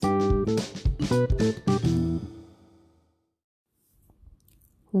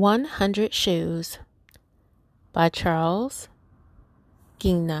100 Shoes by Charles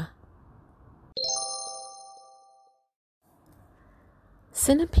Gigna.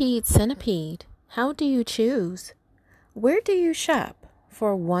 Centipede, centipede, how do you choose? Where do you shop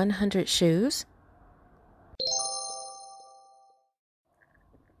for 100 shoes?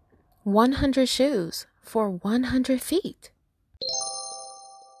 100 shoes for 100 feet.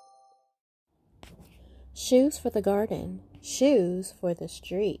 Shoes for the garden, shoes for the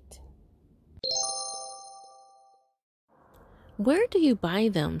street. Where do you buy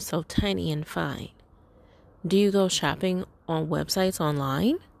them so tiny and fine? Do you go shopping on websites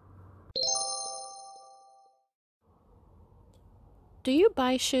online? Do you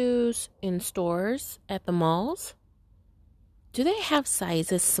buy shoes in stores at the malls? Do they have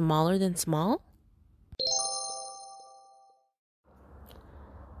sizes smaller than small?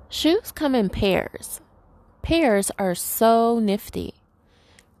 Shoes come in pairs. Pairs are so nifty.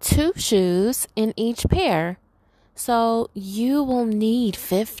 2 shoes in each pair, so you will need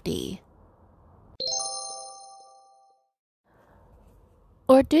 50.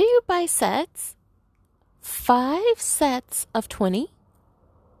 Or do you buy sets? 5 sets of 20?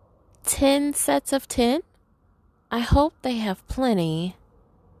 10 sets of 10? I hope they have plenty.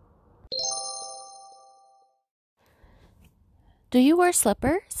 Do you wear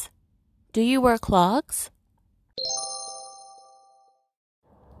slippers? Do you wear clogs?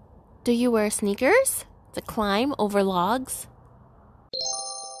 Do you wear sneakers to climb over logs?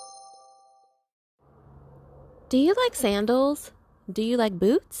 Do you like sandals? Do you like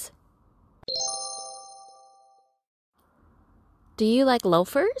boots? Do you like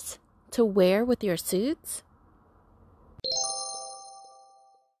loafers to wear with your suits?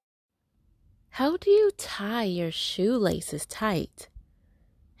 How do you tie your shoelaces tight?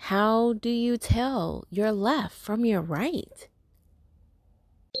 How do you tell your left from your right?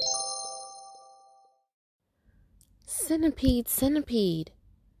 Centipede, centipede,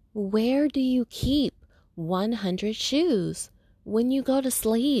 where do you keep 100 shoes when you go to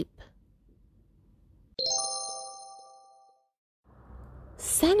sleep?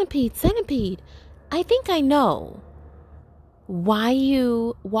 Centipede, centipede, I think I know why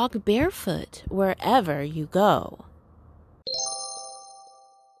you walk barefoot wherever you go.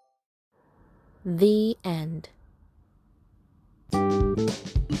 The end.